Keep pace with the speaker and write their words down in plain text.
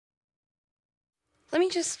Let me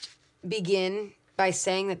just begin by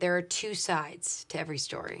saying that there are two sides to every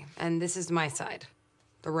story, and this is my side,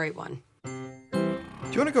 the right one. Do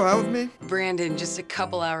you want to go out with me? Brandon, just a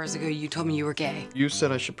couple hours ago, you told me you were gay. You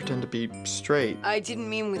said I should pretend to be straight. I didn't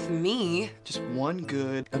mean with me. Just one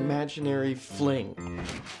good imaginary fling.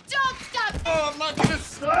 Don't stop! Oh, I'm not gonna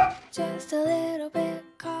stop! Just a little bit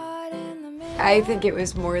caught in the middle. I think it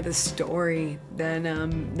was more the story than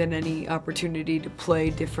any opportunity to play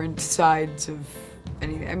different sides of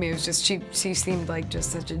anything. I mean, it was just, she seemed like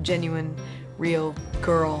just such a genuine, real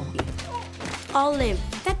girl. Olive,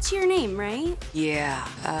 that's your name, right?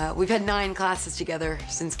 Yeah, we've had 9 classes together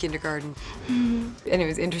since kindergarten. And it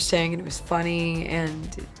was interesting, and it was funny,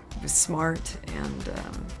 and it was smart, and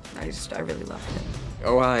I really loved it.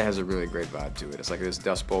 Ojai has a really great vibe to it. It's like this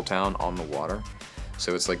Dust Bowl town on the water.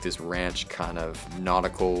 So it's like this ranch kind of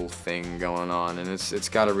nautical thing going on, and it's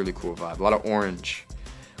got a really cool vibe. A lot of orange.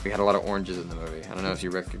 We had a lot of oranges in the movie. I don't know if you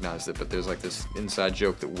recognized it, but there's like this inside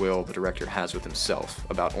joke that Will, the director, has with himself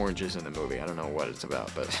about oranges in the movie. I don't know what it's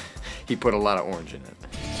about, but he put a lot of orange in it.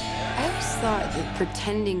 I always thought that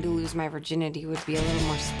pretending to lose my virginity would be a little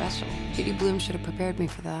more special. Judy Blume should have prepared me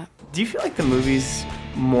for that. Do you feel like the movie's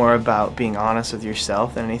more about being honest with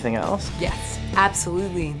yourself than anything else? Yes,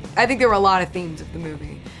 absolutely. I think there were a lot of themes of the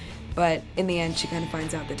movie, but in the end, she kind of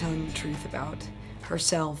finds out that telling the truth about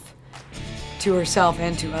herself, to herself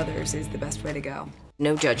and to others, is the best way to go.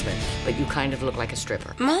 No judgment, but you kind of look like a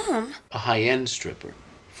stripper. Mom! A high-end stripper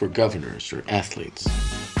for governors or athletes.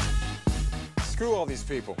 Screw all these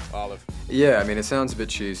people, Olive. Yeah, I mean, it sounds a bit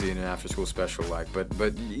cheesy in an after-school special like,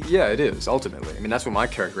 but yeah, it is, ultimately. I mean, that's what my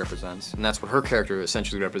character represents, and that's what her character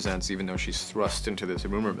essentially represents, even though she's thrust into this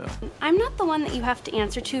rumor mill. I'm not the one that you have to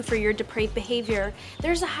answer to for your depraved behavior.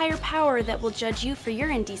 There's a higher power that will judge you for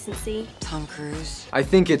your indecency. Tom Cruise. I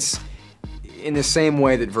think it's in the same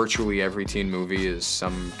way that virtually every teen movie is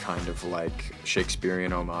some kind of like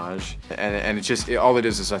Shakespearean homage. And it's just, all it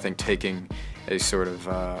is I think taking a sort of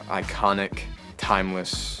iconic,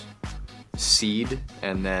 timeless seed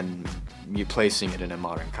and then you placing it in a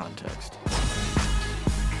modern context.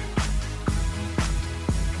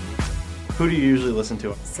 Who do you usually listen to?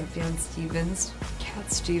 Sufjan Stevens,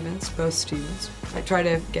 Cat Stevens, both Stevens. I try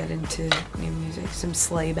to get into new music, some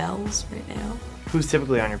Sleigh Bells right now. Who's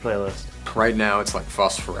typically on your playlist? Right now it's like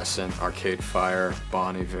Phosphorescent, Arcade Fire,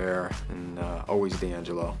 Bon Iver, and always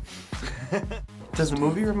D'Angelo. Does the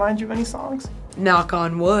movie remind you of any songs? Knock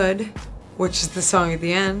on Wood, which is the song at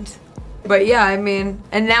the end. But yeah, I mean,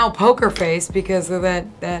 and now Poker Face because of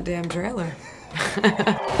that damn trailer.